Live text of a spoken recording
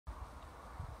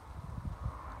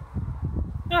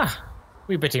Ah,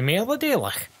 wee bitty meal the day,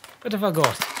 like. What have I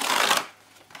got?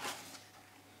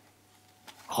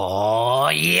 Oh,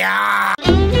 yeah!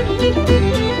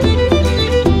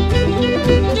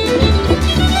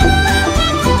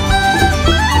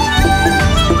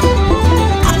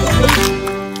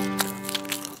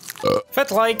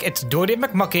 Fit like it's Dodie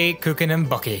McMuckie cooking in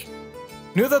Bucky.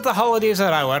 Now that the holidays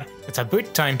are over, it's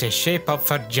about time to shape up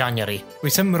for January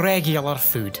with some regular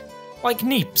food, like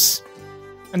neeps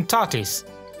and totties.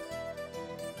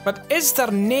 But is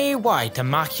there nae way to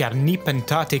make your neep and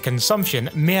totty consumption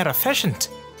more efficient?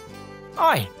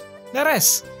 Aye, there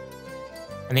is.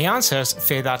 And the answer's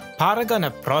for that paragon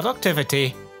of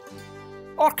productivity,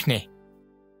 Orkney.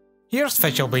 Here's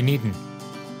what you'll be needing.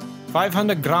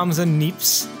 500 grams of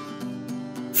neeps,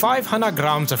 500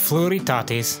 grams of floury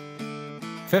totties,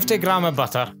 50 gram of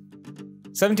butter,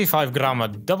 75 gram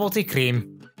of double tea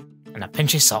cream, and a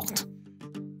pinch of salt.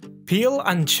 Peel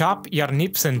and chop your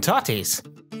neeps and totties.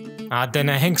 I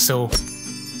dinna think so.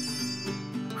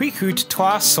 Quick out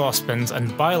 2 saucepans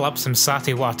and boil up some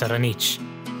satty water in each.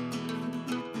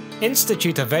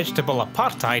 Institute a vegetable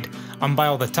apartheid and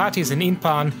boil the totties in one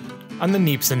pan and the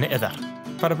neeps in the other,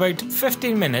 for about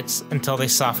 15 minutes until they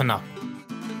soften up.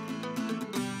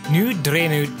 Now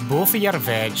drain out both of your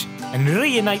veg and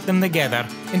reunite them together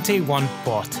into one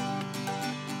pot.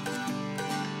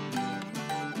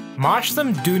 Mash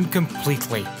them down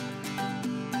completely.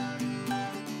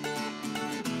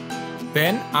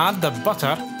 Then add the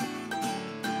butter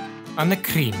and the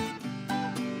cream.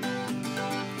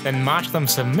 Then mash them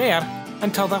some more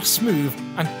until they're smooth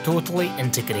and totally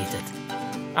integrated.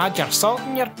 Add your salt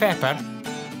and your pepper,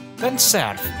 then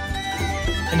serve.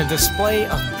 In a display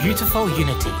of beautiful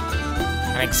unity.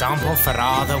 An example for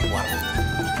all the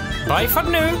world. Bye for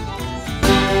now!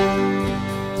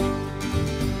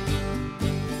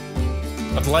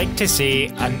 I'd like to say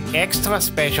an extra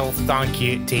special thank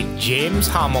you to James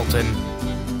Hamilton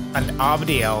and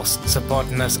everybody else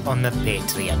supporting us on the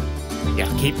Patreon.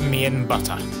 You're keeping me in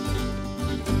butter.